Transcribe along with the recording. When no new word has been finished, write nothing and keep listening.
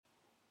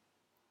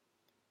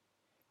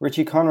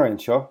Richie Conrain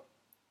seo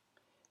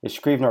is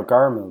scríbhneoir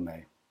garmúil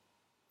mé.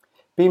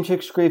 Bíonn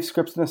siad scríobh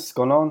scriptena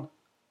sconán,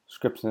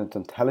 scriptena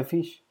don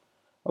telefís,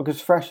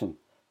 agus freisin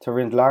tá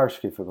rind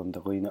leabharscríofa gom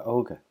do dhaoine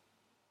óga.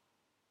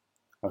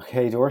 An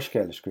chéad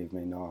uorscéil a scríobh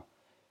mé ná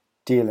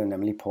Dialann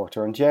Emily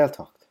Porter an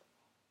déaltacht.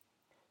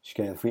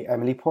 Scéal faoi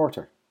Emily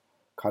Porter,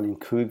 cailín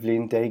 5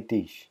 bliain 10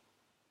 díos.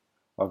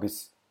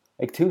 Agus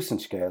ag tús an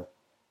scéal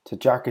tá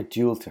dearcad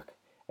diúlteach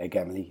ag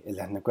Emily i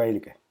leith na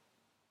Gaeilge.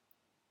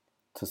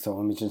 Tá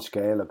sóimiid an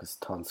scéal agus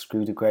tá an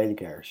scrúd a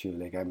Gaeilge ar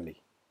siúil ag Emily,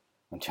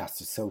 an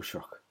teasta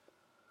sóiseach.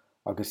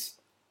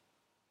 Agus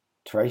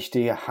tar éis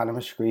tí a hanam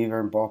a scríomh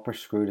ar an bopper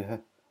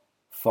scrúdathe,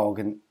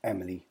 fágan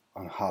Emily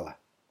an hala.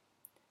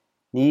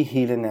 Ní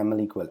hílann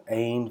Emily ghfuil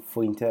aon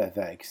fointe a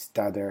bheith ag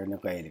stadar na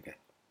Gaeilge.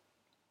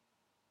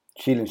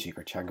 Sílann si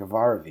gur teanga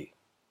bhar a bhí.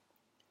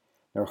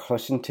 Nuair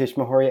chluiseann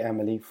tuismitheoirí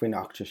Emily faoin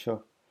acte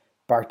seo,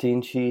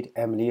 bartaíonn siad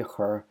Emily a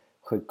chur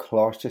chuig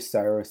cláiste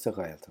saoire sa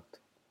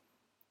Gaeltacht.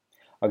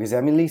 Agus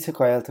Emily sa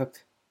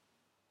Gaeltacht,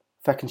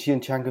 fecinn si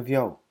an teanga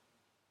bheo.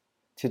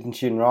 Titan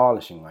si an rá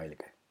leis an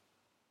Gaeilge.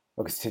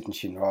 Agus titan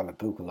si an rá le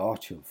buacail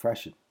áitiúil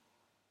freisin.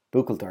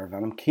 Buacail dar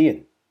bheanam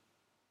cían.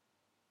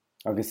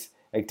 Agus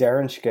ag deir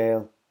an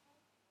scéal,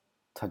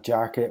 tá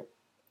dearcha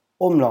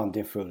umlán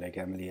difriúil ag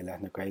Emily i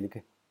leith na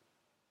Gaeilge.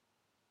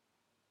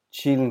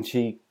 Sílann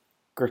si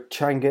gur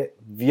teanga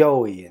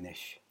bheo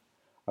inis,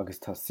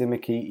 agus tá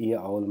simicí í a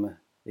ólama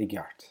i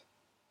gceart.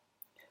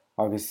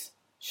 Agus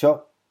seo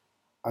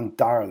an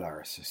dara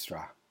leabhar sa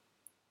strá.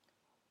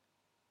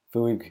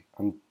 Fuaig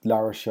an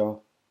leabhar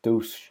seo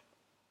dús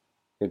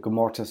i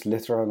gomórtas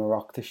litir an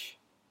oireachtais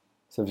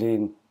sa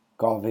bhliain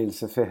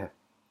 2020.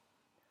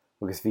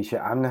 Agus bhí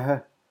sé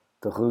annathe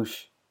do dhúis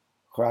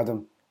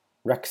chradam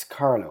Rex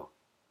Carlo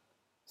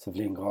sa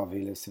bhliain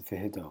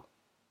 2022.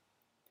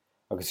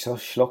 Agus seo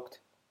slucht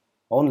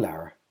ón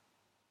leabhar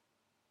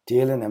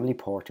Dialann Emily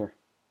Porter,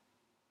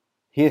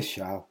 Thíos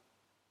seall,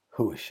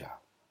 Thuas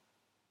seall.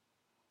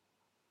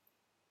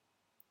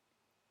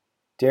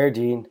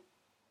 Déir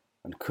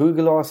an 20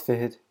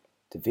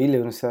 de bhí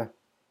lúnasa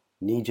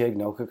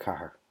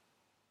 1994.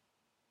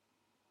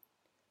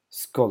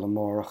 Scoil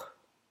amórach.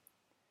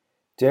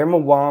 Déir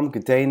mo bháim go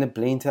déana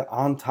blianta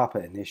an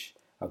tapa inis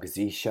agus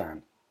í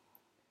sean.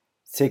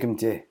 Sigam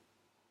di.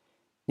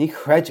 Ní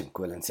chreidim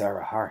ghfuil an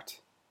Sarah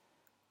hart.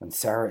 An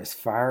Sarah is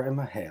fearr i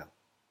mo héal.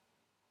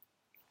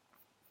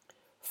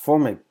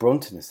 Form ag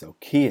bruntanas ó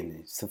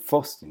cían sa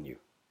fust inniu.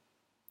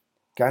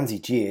 Gansaí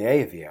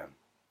GAA a bhí an.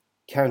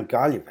 Ceann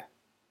gaillimhe.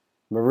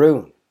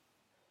 Maroon.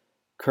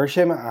 Cur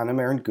sé ma anam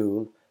ar an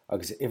gúil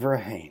agus iver a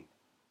hain.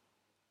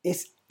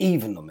 Is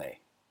even le mé.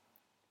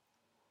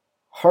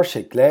 Thir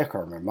sé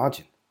gléachar mar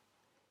maidin.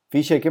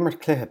 Bhí sé gimmert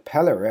cluthe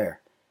pelle réir,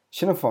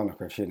 sinna fánach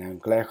ar sin an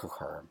gléachach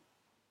chum.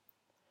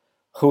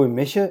 Chuaigh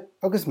mise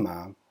agus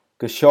mám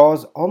go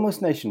seás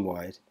almost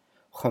nationwide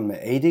chun me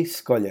éadaigh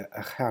scoile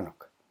a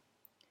cheannach.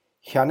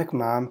 Cheannach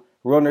mám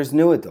runners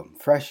nua dom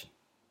freisin.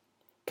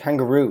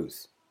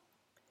 Kangaroos.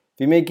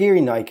 Bhí mé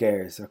géirí Nike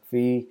Airs ach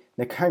bhí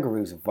na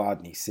kangaroos a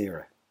bhd ní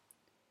sire.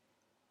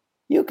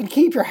 You can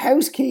keep your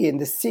house key in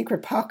the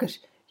secret pocket.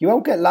 You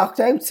won't get locked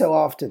out so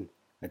often,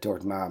 a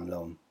dúirt mám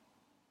lom.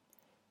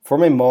 For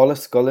mé mála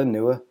scoile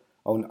nua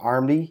ón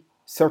Armley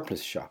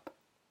surplus shop.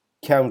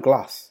 Ceann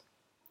glas.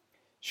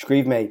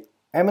 Scríb mé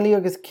Emily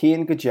agus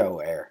Cian go Joe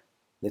air,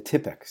 le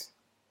Tipex.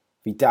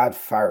 Bhí dad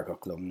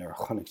faragach lom nuair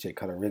chonig sé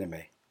cad a rinne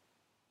mé.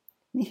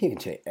 Ní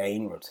higann sé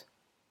aon rud.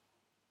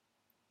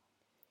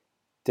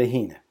 De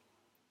híine.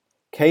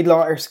 Céad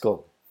lá ar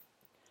scoil.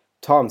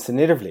 Tom san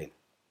idirbhlín.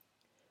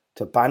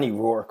 Tá Banny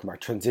Rourke mar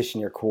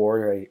transition year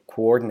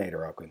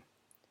coordinator agan.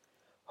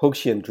 Thug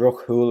si an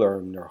druch thuúil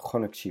orm nuair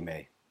chonig si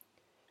mé.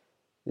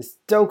 Is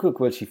dócha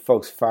bhfuil si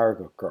fós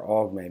faragach gur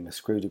ág mé me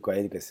scrúd a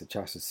Gaeilge sa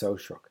teasta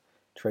sóiseach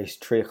tar éis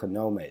tríocha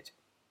nóméid.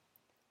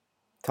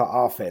 Tá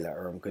áféile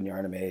orm go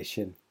nearna mé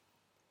sin.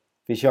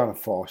 Bhí sé an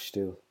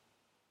fáistúil.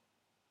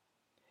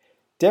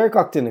 Déir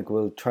gach duine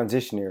bhfuil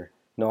transitionir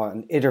ná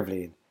an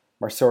idirbhlín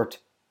mar sort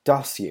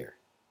dossier.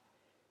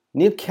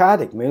 Níl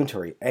ceadig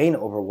múntarí aon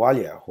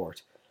oberhaile a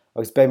thuirt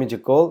agus béimiid a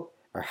gol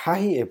ar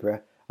haithí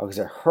ibre agus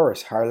ar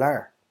thuras thar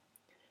lear.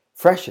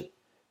 Freisin,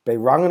 bé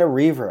rangan a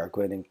riomhar a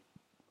gcuining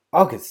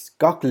agus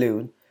gach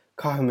lún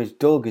caiimiid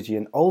dulgadí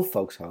an old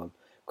folks home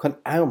chun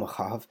am a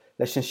chahabh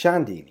leis an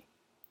seandaoine.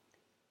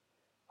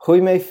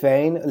 Chuaigh mé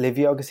féin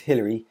Olivia agus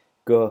Hillary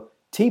go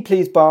tea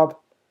please Bob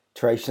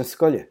tar éis na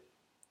scoile.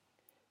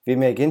 Bhí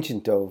mé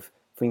ginsin dómh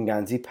faoin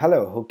gansaí pelle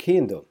a thug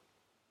cían dom.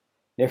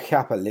 Níor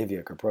cheap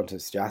Olivia gur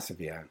bruntas deas a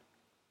bhí ann.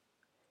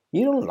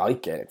 You don't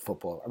like Gaelic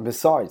football, and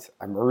besides,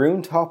 a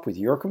maroon top with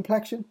your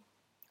complexion?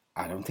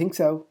 I don't think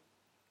so.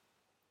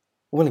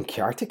 Bhfuil an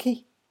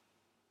ceartaí?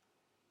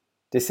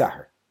 Dis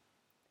ahar.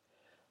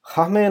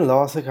 Cha mé an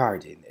lás a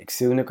Guardian ag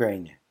súna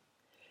gréine.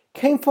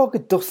 Céim fág a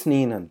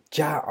dusnín an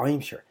deá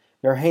aimseir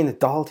nuair héana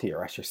daltaí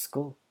ar eis ar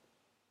scoil.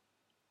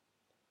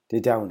 De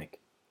dánig.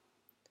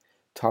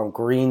 Tá an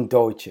green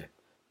dóite,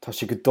 tá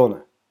si go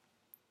donna.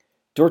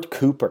 Dúirt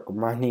Cooper go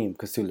maithníim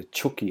cosúla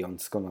chucí an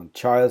scoil an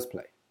Child's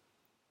Play.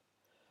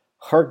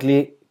 Chur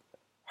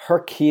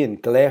Thur cían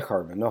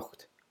gléachar na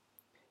nocht.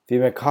 Bhí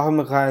mé caitham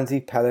a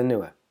ghansaí pelle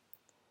nua.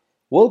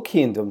 Bhfuil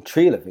cían dom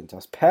tríle vint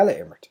as pelle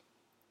immert.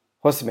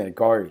 Thosa mé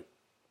gáirí.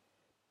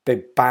 Be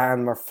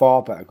ban mar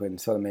fába a gin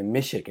sola mé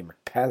misig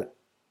immert pelle.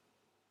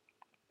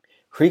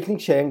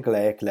 Chrícnig sé an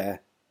gléach le.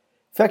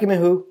 Feici mé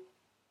hu.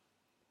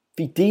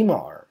 Bhí díma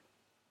arm.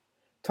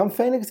 Tá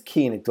féin agus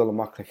cían ag dul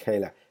amach le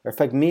chéile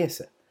feig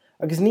méasa,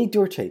 agus ní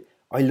dúirt sé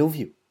I love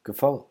you go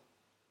fáil.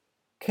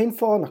 Cén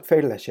fáil nach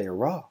féidir le sé a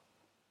rá.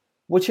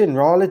 Bhfuil sé an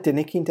rála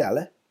duine cinn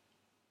eile?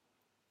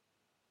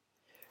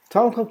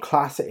 Tá chun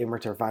clása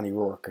immert ar bhainní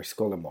roic ar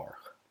scoil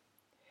amárach.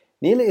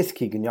 Níla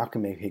iscí go neacha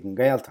mé hiag an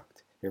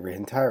gaaltacht I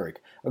rithean tairig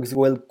agus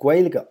bhfuil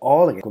ghaeilge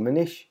álaige go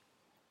minis.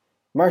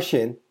 Mar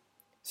sin,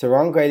 sa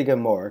ran ghaeilge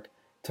mórg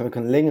tá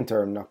chun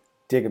lingantarm nach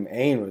digam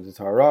aon rud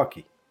atá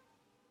ráci.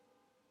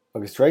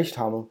 Agus rééis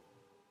tamil,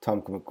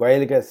 tám go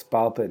ghaeilge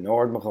spalpa in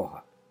ord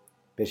machocha.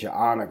 Bé sé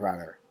anna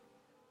granar.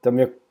 Tá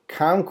mé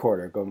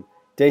camcorder gom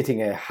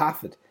dating a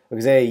hafid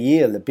agus a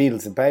dhéal the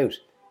Beatles about,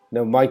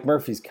 no Mike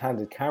Murphy's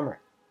candid camera.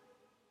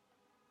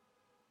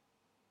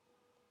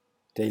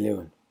 Dé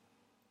luúin.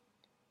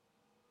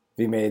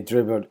 Bhí mé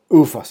dribbled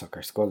úfasach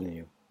ar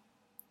scoilniu.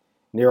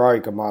 Níor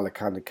áid go mála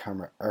candid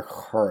camera ar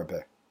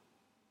chorbe.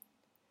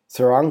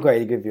 Sa ran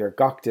ghaeilge bhí ar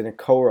gach duine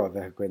córa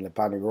bheith goin le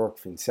Banny Rourke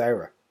fin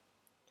saora.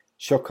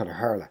 Seo chun a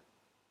thurla.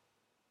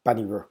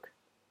 Banny Rourke.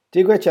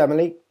 Dí gweith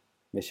Emily?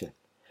 Mise.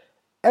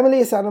 Emily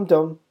is anam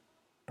dom.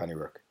 Banny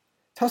Rourke.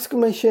 Tas go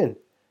mé sin.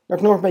 Nach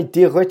nóir mé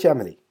dí gweith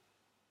Emily.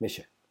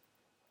 Mise.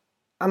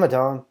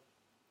 Amadán.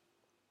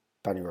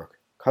 Banny Rourke.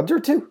 Cadr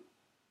tú?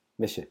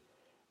 Mise.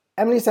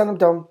 Emily is anam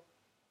dom.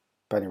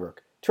 Banny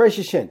Rourke.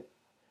 Tréis sin.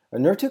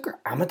 An nuir tú gur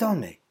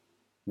Amadán mé.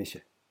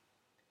 Mise.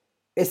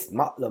 Is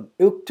matlam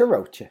uachta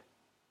róte.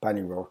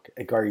 Banny Rourke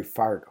ag garí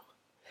fargach.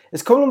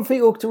 Is colm fí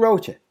uachta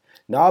róte.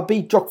 Ná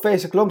bí droch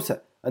féis a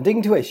glumsa an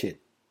ding tú é sin.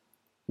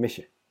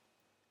 Mise.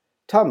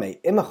 Tá mé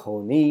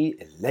imachóní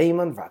I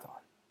léman bhadán.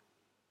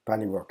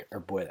 Banny Rourke ar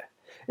buile.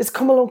 Is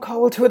cummal an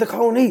cáil tú a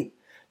chóní.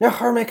 Na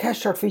chur mé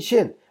ceistart fí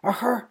sin, ar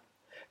chur.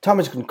 Tá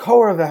mé gon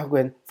cóir a bheith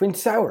gin fin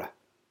saora.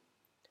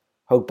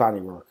 Thug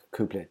Banny Rourke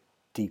cúpla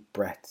deep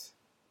breaths.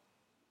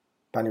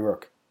 Banny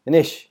Rourke.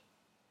 Inis.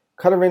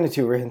 Cad a rinne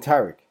tú rithean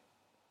tairig.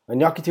 An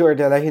neacha tú ar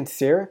de leitheann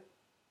sira?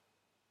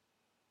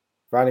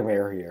 Bhainnig mé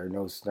orthaí ar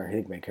nós nar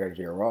hiag mé céir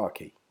ar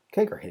rácí.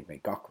 Cé gur hiag mé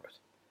gacrad.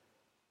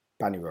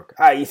 Banny Rourke.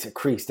 Is a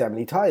crease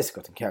Emily tá is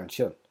got an ceann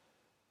sin.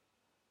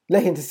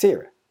 Leitheann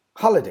sira.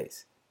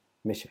 Holidays.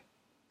 Mise.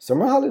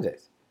 Summer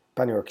holidays.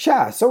 Banny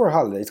Rourke. Summer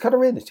holidays. Cad a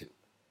rinne tú?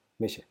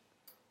 Mise.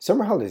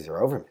 Summer holidays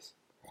are over, miss.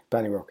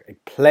 Banny Rourke. Ag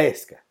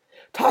pléasca.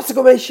 Tása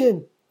go mé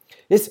sin.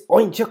 Is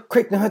ointseach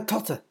cric na head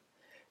tota.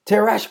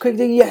 Tear ash cric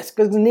the yes,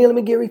 gus Neil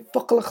McGeary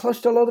fuckle a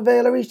chlustal o the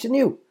veil a reach to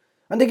new.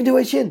 And they can do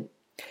a shin.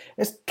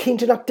 Is keen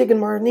to knock digging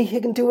mar ni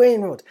higgin to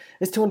Ain Road.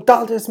 Is to an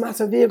dalta is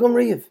massive vegan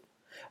reeve.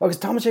 Agus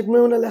Thomas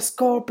Moon a les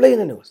score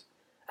blaine news.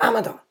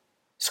 Amadon.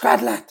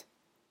 Scrad lat.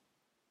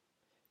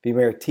 Bhí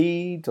mé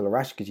tí do le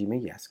rascaidí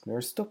mé dheasc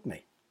nuair stop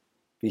mé.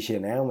 Bhí sé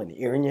an am an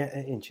iarne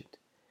a inchint,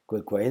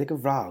 go ghaeilge go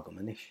bhrá go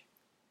manis.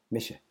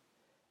 Mise.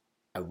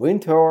 A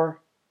winter.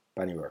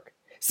 Banny Rourke.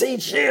 See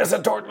cheers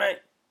a tort me.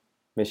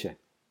 Mise.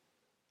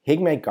 Hiag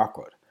mé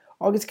gacrad,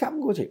 agus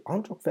ceapan go sé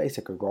antrach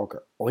féise go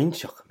grágur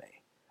oinseach mé,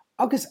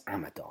 agus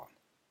Amadán.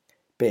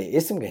 Bé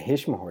isam go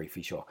hisismathirí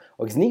fí seo,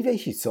 agus ní bhéh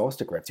si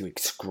sásta greibh tú ag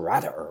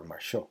scrada ar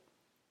mar seo.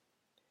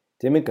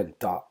 Dimig an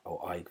dá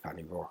ó aig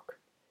Banny Rourke.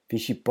 Bhí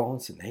si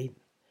bán san éidean.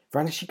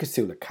 Bhranna si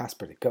cosúla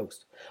Casper the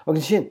Ghost.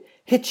 Agus sin,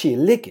 hit si a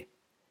ligge.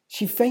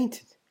 Si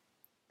fainted.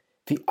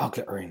 Bhí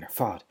agla ar in ar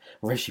fad,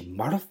 rééis si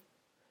marmh.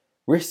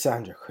 Rith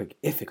Sandra chuig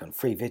ifig an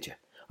frí vidde,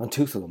 an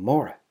túsal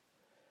amóra.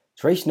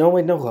 Tréis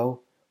nóid nó ró,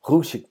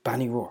 rúsigh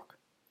Banny Rourke.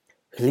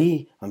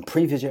 Chlí an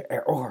príomhide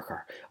ar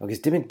óthachar agus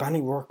dimig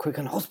Banny Rourke chuig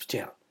an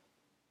hospital.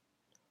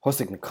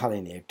 Thosig na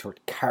choilíní ag tuairt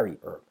carry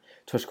orm,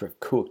 tuis greibh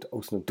cuacht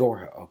os na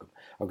dórtha agam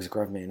agus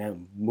greibh mé an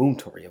am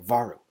múntóirí a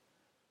bharú.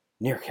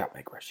 Níor cheap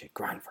mé greibh sé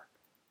granmhar.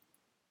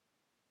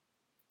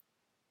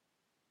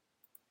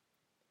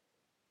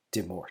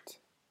 De mórt.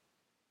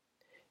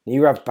 Ní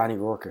raibh Banny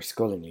Rourke ar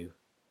scoil inniu,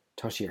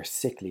 tá sí ar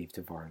sick leave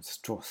de bhar an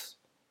strus.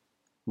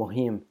 Má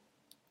híam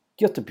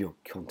giota beag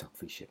contach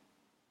fí sin.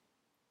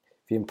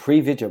 Bhí an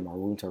príomhide mar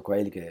úntar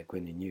ghaeilge a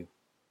gcuine inniu.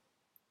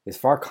 Is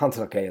far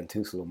cantalach é an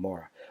túsal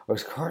amóra,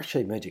 agus chuir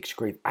sé muid ag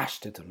scríomh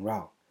aiste an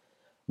rá,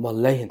 má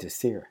leitheannta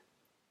sira.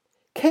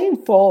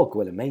 Cén fáil go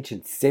bhfuil a méid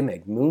sin sim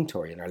ag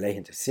múntóirí ar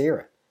leitheannta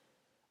sira?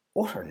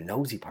 Utter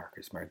nosy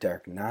parkers mar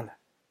deirc nana.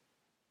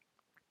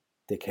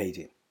 De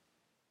céidín.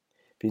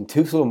 Bhí an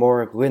túsal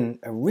amóra gcuin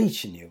a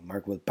ríis inniu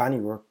mar bhfuil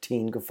Banny Rourke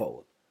tín go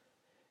fóil.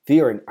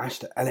 Bhí ar an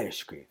aiste eile a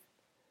scríomh.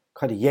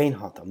 Cad a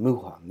dhéanhat an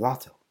mútha an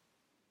lato.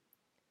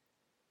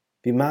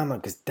 Bhí mam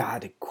agus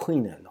dad ag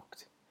cuine an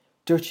nocht.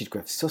 Dúirt siad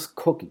greibh sus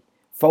cookie,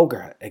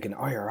 fógartha ag an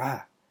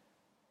IRA.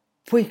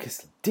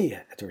 Buchas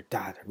dia a dúir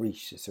dad a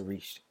ríist is a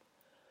ríist.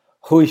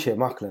 Chúi sé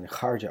amach le na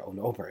chairde ón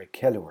obair ag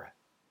ceiliúra.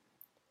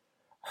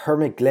 Thur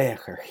mé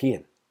gléach ar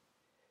chian.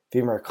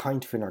 Bhí mar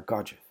caint fin ar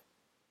gaidirh.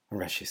 An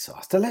raibh sé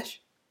sásta leis?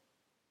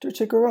 dúirt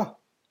sé go rá.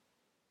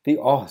 Bhí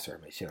áthas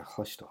mé sin a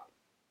chluisteáil.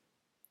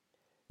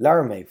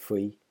 Lear mé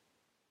faoi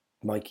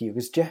Mikey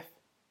agus Jeff.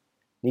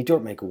 Ní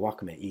dúirt mé go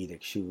bhacha mé iad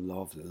ag siú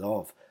lámh le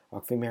lámh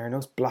ach bhí mé ar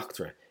nós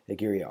blachtere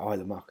ag iarraidh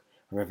áil amach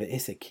a raibh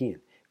is a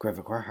cían go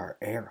raibh a gcuirthar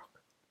éireach.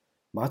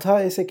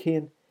 Mátá is a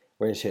cían,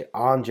 rinne sé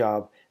an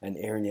job an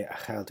éirne a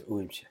cheilt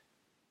uaimse.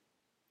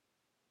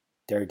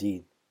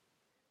 Deirdín.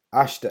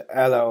 Aiste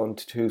eile ón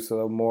túsal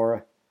ó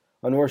móra,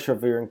 an uair se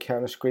bhír an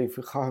ceanna scríomh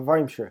fa chath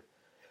bhaimsere.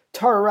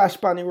 Tar rais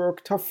banní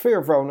ruach tá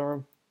fearhrón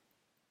orm.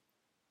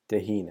 De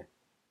híine.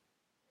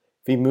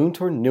 Bhí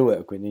múntóir nua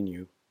a gcuin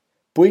inniu.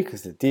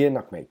 Buchas le díon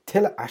nach méid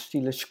tuile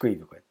aistí le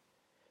scríomh gcuin.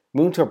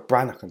 Múntóir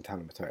branach an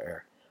tanamatá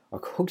air,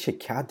 ach thug sé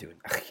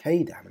ceadúin a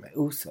chéad anna mé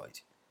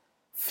úsáid.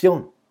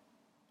 Fionn.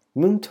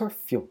 Múntóir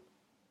fionn.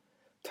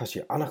 Tá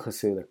sé annach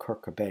chasú le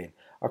curca béin,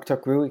 ach tá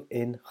grúig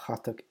in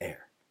chatach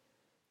air.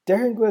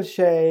 Deirn ghfuil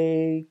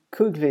sé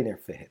cúglín ar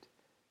fihead,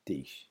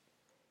 díos.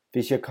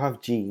 Bhí sé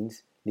cabh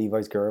jeans,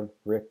 Levi's gurm,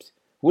 rips,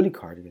 woolly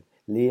cardigan,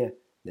 lia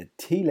le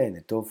tíléin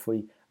a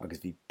dubhfaoi agus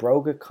bhí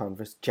broga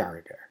Converse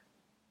jarrad air.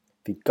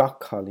 Bhí gach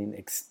cholín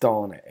ag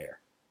stána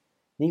air.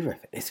 Ní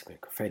raibh iscuin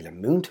go féad le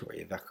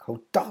múntóirí a bheith cho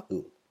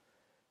dathúil.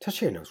 Tá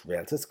sé nos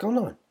réaltas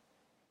ganán.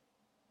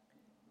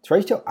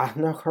 Tréis do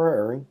aithne chur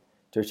airing,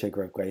 dúirt sé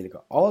go raibh gaile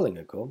go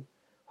áling a gom,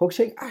 thug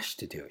sé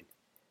aiste dúin.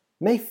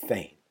 Mé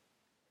féin.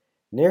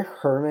 Níor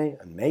chur mé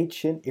an méid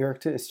sin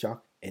iireachta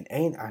isteach in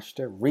éon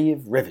aiste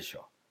riamh ribhe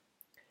seo.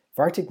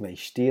 Bharrtaigh mé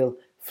stíal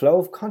flow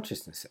of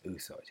consciousness a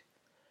úsáid.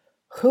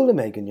 Chúla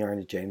mé go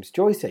ndearna James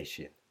Joyce é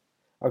sin,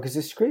 agus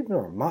is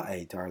scríbnóir má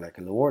é dar le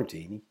go leabhar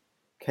daoine,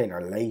 cén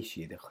ar lééis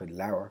siad a chud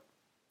leabhar.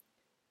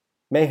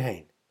 Mé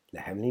hain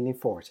le hemlíní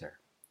fórtair.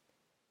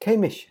 Cé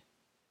mise?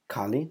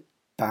 Cálín,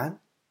 ban,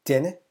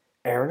 duine,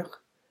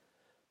 airnach,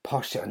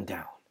 páiste an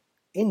dain,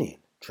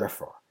 iníon,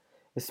 dreifear,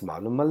 is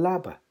málam má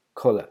labba,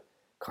 culla,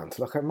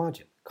 Consolach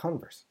Armagin,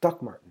 Converse,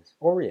 Doc Martens,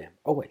 R.E.M.,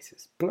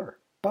 Oasis, Blur,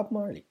 Bob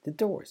Marley, The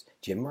Doors,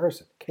 Jim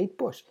Morrison, Kate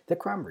Bush, The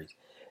Cranberries,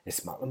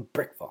 Ismatlam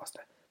Brickfasta,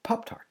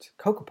 Pop-Tarts,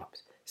 Cocoa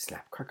Pops,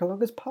 Snap Crackle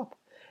agus Pop,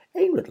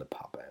 Ein Riddle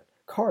Pop Out,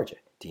 Carja,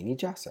 Deanie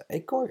Jassa,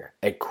 Egg Goyer,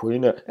 Egg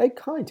Queena, Egg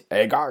Kind,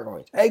 Egg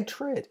Argoint, Egg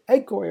Trade,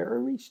 Egg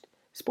Goyer Reached,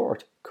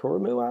 Sport,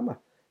 Kuramu Ama,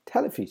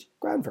 Telefiche,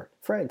 Granver,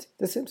 Friends,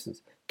 The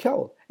Simpsons,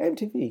 Cole,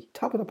 MTV,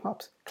 Top of the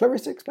Pops,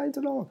 Clarissa Explains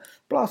It All,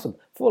 Blossom,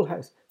 Full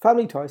House,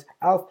 Family Toys,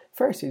 Alf,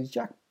 Fair Cities,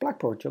 Jack,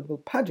 Blackboard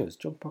Jungle, Padgos,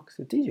 Junkbox,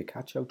 The DJ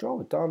Cat Show, Draw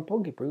with Dawn,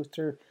 Punky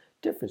Brewster,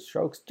 Different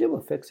Strokes, Jim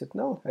Will Fix It,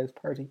 No House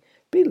Party,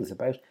 Beatles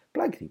About,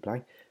 Blankety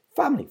Blank,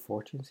 Family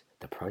Fortunes,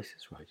 The Price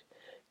is Right,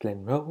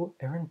 Glenroe,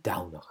 Aaron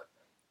Downach,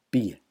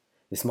 Bia,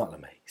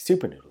 Ismatlame,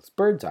 Super Noodles,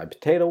 Bird's Eye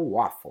Potato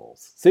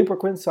Waffles, Super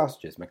Quinn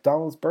Sausages,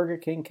 McDonald's, Burger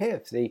King,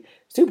 KFC,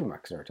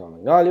 Supermax Nerdon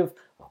and Olive,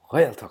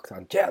 Whale Tucked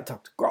on Jail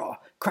Tucked, Graw,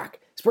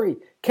 Crack, Spree,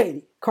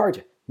 Katie,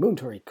 Carja,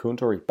 Moontory,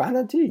 Coontory,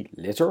 Banatee,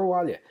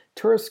 Literawalia,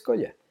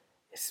 Turasculla,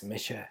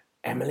 Ismisha,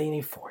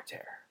 Emilini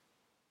Forter.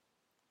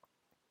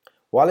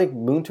 Walig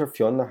Moontor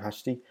Fionn na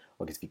Hashti,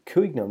 agus bhí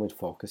cuaig nóid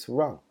fócus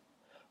rang.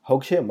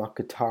 Thug sé amach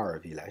guitar a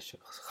bhí leis,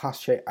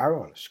 chas sé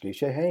aran a scríb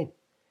sé hain.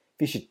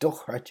 Bhí sé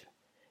duchreite.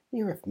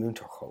 Ní raibh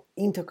múntar cho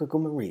ionach a go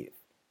mar riamh.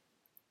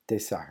 Dé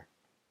sar.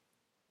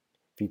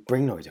 Bhí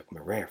brinóid ag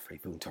mar réir faoi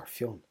bhúntar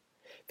Fionn.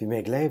 Bhí mé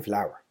ag léamh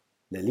leabhar,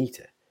 le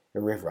líte, a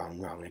rih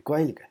rang ag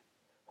gailige.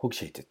 Thug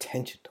sé de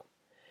tension dom.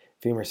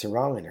 Bhí mar sa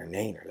rangin ar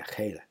néanaar le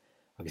chéile,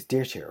 agus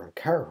dír sé ar an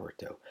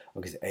carthúirtó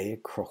agus é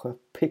ag crucha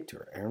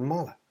picture ar an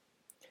mala.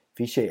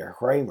 Bhí sé ar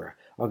chraimre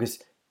agus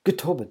go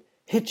tuban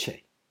hit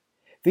sé.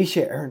 Bhí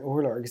sé ar an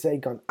urlar agus é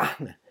gan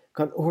aithne,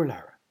 gan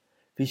urlara.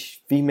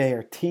 Bhí mé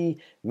ar tí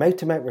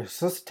mouth-to-mouth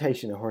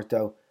resuscitation a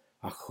thuirtó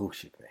a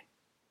chúisigh mé.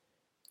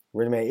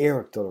 Rinne mé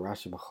éireach dul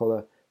arás ba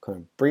chulla chun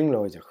an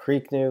bringlóid a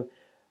chríicnú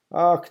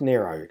ach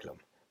níor áirlumm,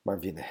 mar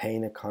bhí na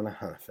héine chuna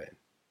hana féin.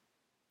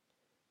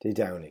 Dé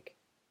danig.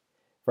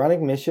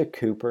 Rannig Misha,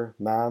 Cooper,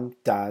 Mam,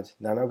 Dad,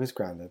 Nan agus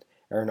Grandad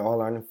ar an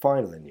All-Ireland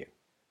final inniu.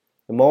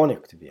 Na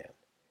máneachta bhí ann.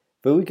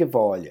 Bhuaigh go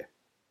bháile.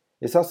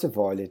 Is as sa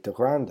bháile do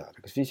Grandad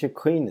agus bhí sé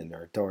cuioineann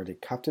ar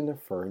dáirdaigh captain na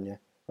Furne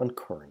an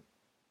Curran.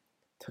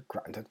 Tá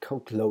Grandad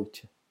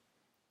cóglóite.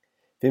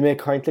 Bhí mé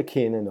caint le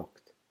céan in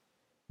ocht.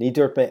 Ní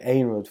dúirt mé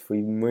aon rud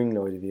faoi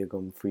mringlóid a bhí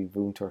agam faoi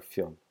bhúntar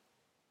Fionn.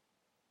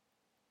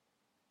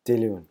 Dé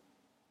luúin.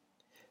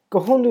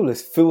 Go honúil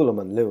is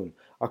fualam an luúin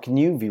ach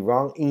nniu bhí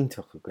rang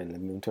iontoch a gin le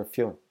múntar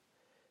Fionn.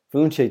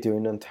 Bhún sé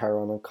dúin an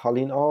tarán an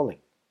Colleen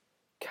Alling.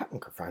 Ceapan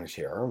gur bhreathnaigh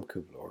sé orm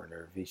cúpla uair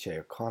ar bhí sé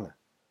ar chana.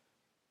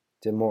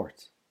 De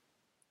mórt.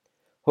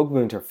 Thug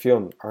múntar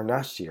Fionn ar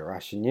náistí ar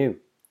as inniu.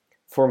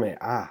 Fuair mé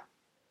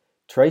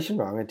Tréis an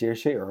rang a dír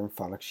sé orm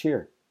fannach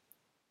siar.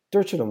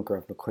 Dúirt sé dom go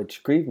raibh na chuid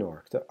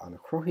scríbnóireachta anna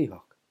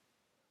chruthíthach.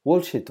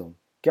 Bhfuil sé dom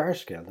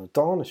gearcéil nó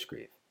dána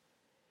scríb.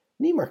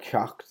 Ní mar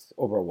ceacht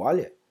obair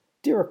bhaile,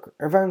 díreach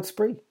ar bhean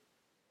sprí.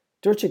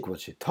 Dúirt sé go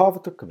bhfuil sé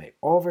tábhachtach go mbeidh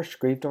ábhar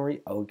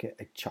scríbnóirí óga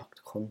ag teacht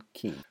chun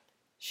cí.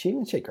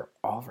 Sílann sé gur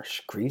ábhar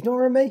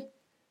scríbnóir a mé?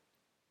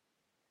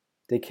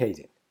 Dé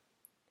céadín.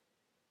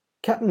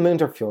 Ceapan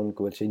múntar Fionn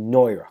go bhfuil sé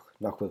nóireach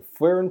nach bhfuil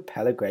fuireann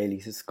pelle gailí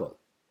sa scoil.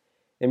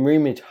 im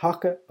riimiid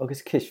hacha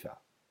agus kisfeil.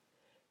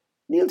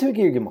 Níl tú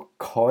gur go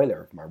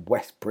cáilir mar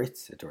West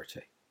Brits a dúirt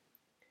sé.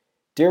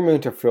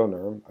 Dearmúntar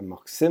fronarm an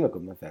mach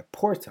simagum a bheith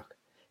pórtach.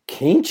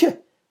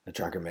 Cínte a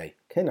dragar mé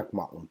cénach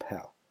matlan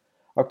pell.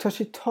 Ach tá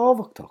sé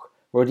táhachtach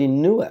rudí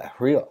nua a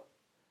thrial.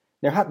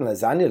 Níor hatan le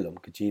zanilum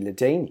go dtí le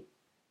déine.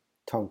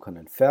 Tám chun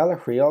an fel a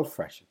thrial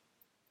freisin.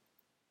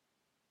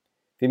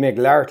 Bhí mé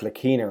leart le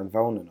cínar an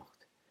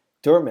bhónanacht.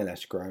 Dúirt mé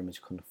leis go raibh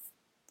chun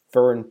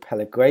furan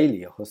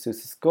pellegréili a chosú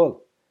sa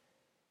scoil.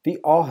 Bhí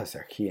áthas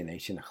ar chéan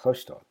é sin a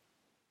chlustáil.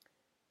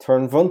 Tar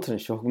an bhuntaine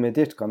seo go mé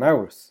dit gan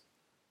áras.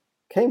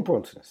 Céim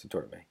bruntaine sa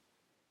dúirt mé.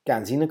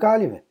 Gansí na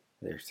gáilibh,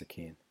 léir sa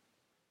céan.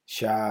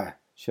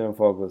 Sin an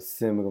fág bhfuil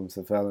simagum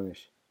sa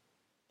fellanis.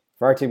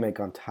 Bharrtaigh mé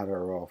gan tada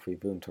ará faoi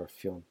búntar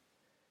fion.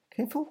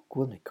 Céim fág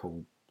gúil mé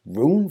có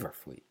rúmhar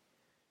faoi.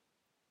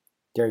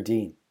 Deir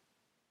dín.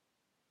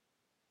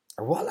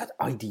 Ar bháil leat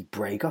ID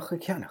breigach a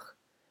ceannach.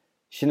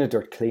 Sinna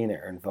dúirt clíine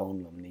ar an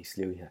bhónlam níos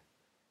luúthe.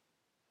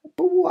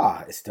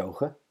 Bua is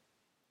tócha.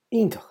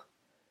 Ítach.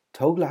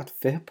 Tóg leat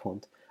 20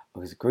 punt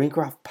agus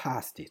greengraf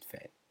pass díit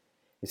féin.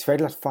 Is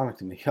féidir leat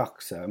fannachta me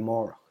theach sa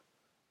amórach.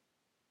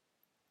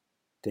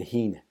 De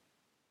híine.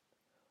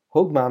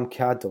 Thug mam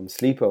cead dom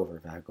sleepover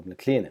bheith gom na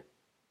clíine.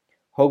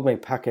 Thug mé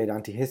pacéid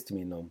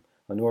antihistamine nom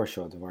an uair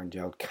seo de bhar an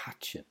dead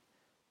cat sin.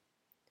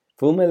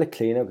 Fuail mé le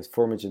clíine agus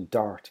formid an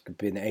dart go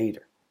bin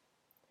éidir.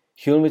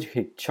 Siúlmid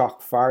chuig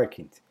teach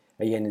faracint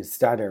a dhéanann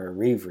stadar a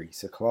riomhrí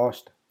sa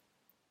chláiste.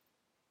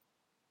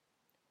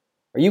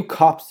 Are you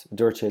cops?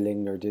 Dúirt sé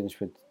lingnar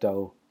dinchmid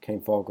dó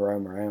céim fág go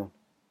raibh mar ann.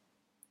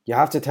 You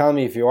have to tell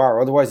me if you are,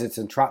 otherwise it's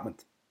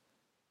entrapment.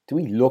 Do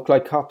we look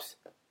like cops?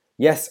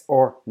 Yes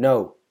or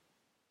no?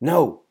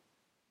 No!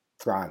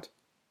 Grand.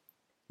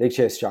 Lig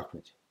sé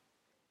isteachmid.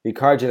 Bhí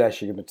cairde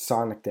leis go mit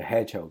Sonic the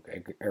Hedgehog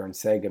ar an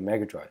Sega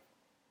Mega Drive.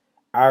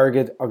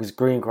 Airgid agus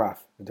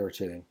Greengraf a dúirt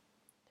sé ling.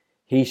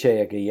 Hí sé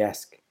ag a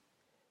dheesc.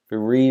 Bhí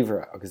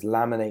riomhre agus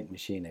laminate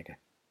machine aige.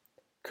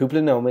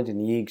 Cúpla nómid in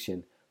dhéag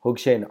sin thug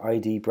sé an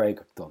ID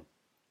break-up done.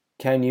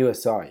 Ceann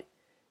USI,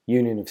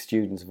 Union of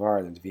Students of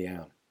Ireland bhí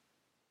ann.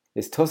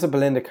 Is tusa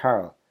Belinda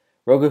Carroll,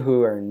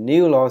 rugadú ar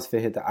níl lás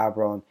fiche de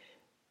Abrán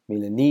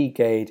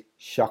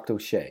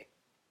 1976.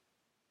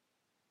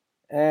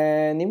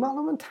 Ní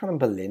málam an tanam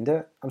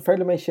Belinda, an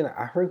feirle mé sin a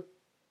ahrú?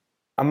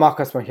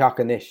 Amachchas mar theach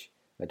anis,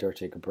 le dúirt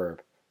sé go burb,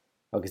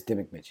 agus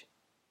dimig mid.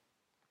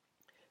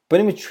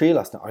 Buine mid trí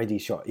las na ID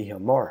seo ihe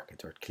mark a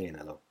dúirt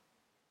clíana lo.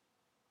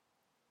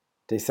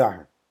 Dé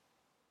sahar.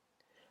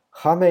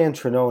 Cha mé an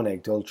trónóna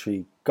ag dul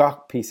trí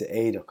gach písa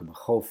éideach go a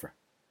chófra.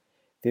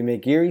 Bhí mé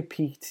géirí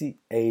písa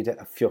éide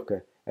a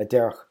fiucha a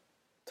deirch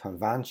tá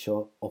bhain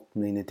seo 8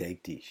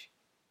 díis.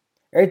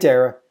 Ar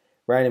deire,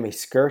 rhaine mé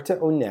scirte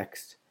ó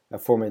next a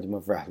formid mo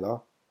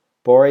bhreithlá,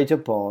 bóréid a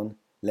bán,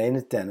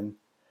 léna denim,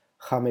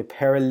 cha mé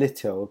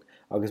paraliteog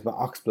agus ma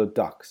oxblood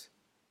docs.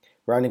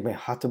 Rhainnig mé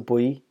hata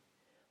buí,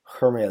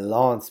 chur mé a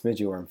lán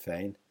smidú arm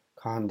féin,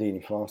 cahan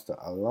daoine chlásta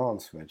a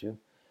lán smidú,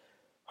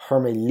 chur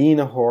mé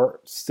lína thór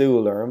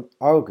stúil arm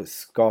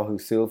agus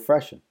scáthú súil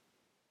freisin.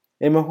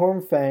 I mo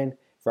thorm féin,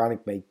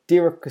 rhainnig mé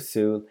díreach go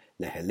súil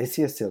le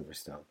Alicia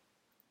Silverstone.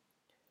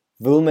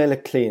 Bhuail mé le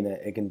clíine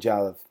ag an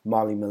dealamh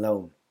Molly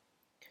Malone.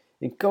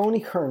 I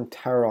gcónaí chur an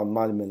tarán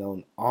Molly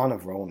Malone an a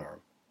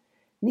bhrónarm.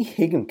 Ní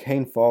higann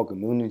céin fág go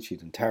múnann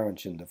siad an tarann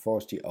sin de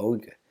fáistí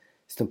óige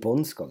sta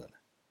bunscoilena.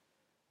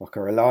 Ach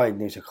ar a láid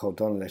níos a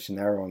chodonna leis an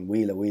arán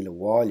huile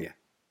bháile.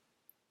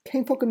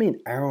 Céim fág go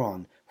mín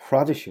arán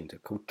chradisiúnta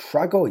có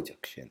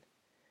tragóideach sin.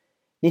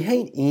 Ní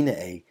haon ine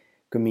é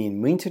go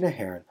mín muinte na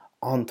haireann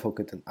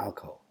antugad an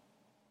alcohol.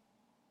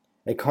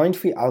 Ag caint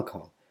faoi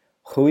alcohol,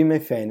 chuaigh mé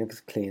féin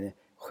agus clíine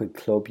chuig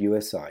Club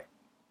USI.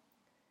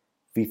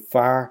 Bhí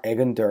fearr ag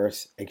an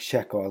doras ag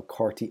seiceáil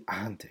cártaí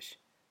ahantais.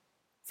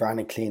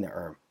 Bhreanna clíine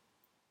orm.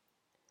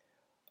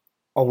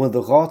 Ó bhfuil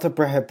do gáta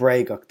brethe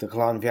breigach de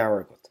ghlán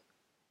bheabhar agat.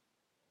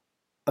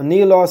 An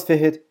níl lás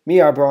fichid,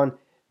 mí Abrán,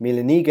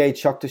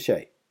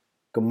 1976.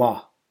 Go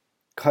maith.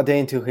 Cad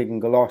éon tú chuig an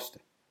goláiste.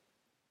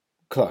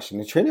 Cláiste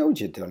na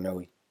trinóide do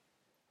nóí.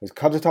 Gus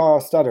cad atá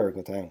á stadar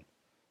agat ann.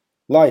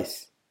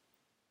 Lais.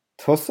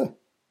 Tusa?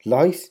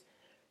 Lais?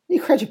 Ní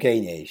chreidir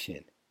géine é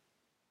sin.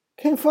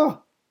 Cén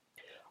fá?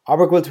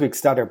 Aber ghfuil tú ag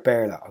stadar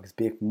béarla agus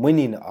bíag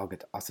muína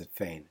agat as it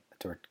féin a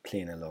dúirt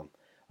clíana lom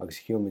agus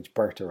hiúmid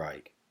bert a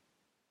raig.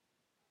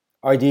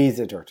 IDs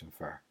a dúirt an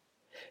fearr.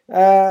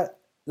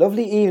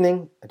 Lovely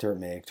evening a dúirt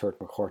mé ag tuairt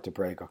mar chórta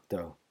breigach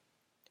dó.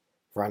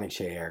 Bhreannig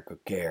sé ar go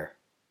géir.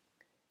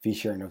 Bhí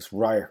sé ar nos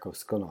rair go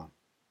sconán.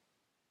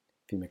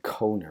 Bhí mé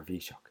cónar bhí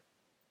seach.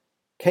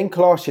 Cén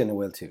clás sin a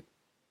bhfuil tú?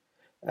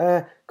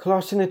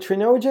 Clás sin na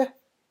trinóide?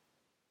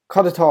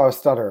 Cad atá a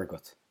stadar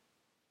agat.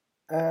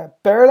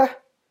 Béarla?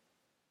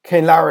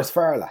 Cén leabhar is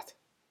fearr leat?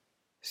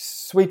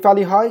 Sweet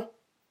Valley High?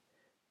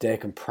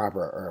 Déag an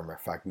prabar ar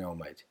feag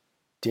nómaid.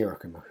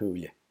 Díreach an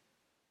thuúile.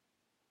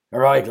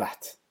 Ar aig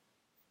leat.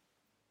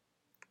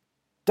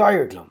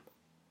 Dairglum.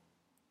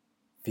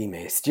 Bhí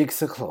mé istigh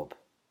sa club.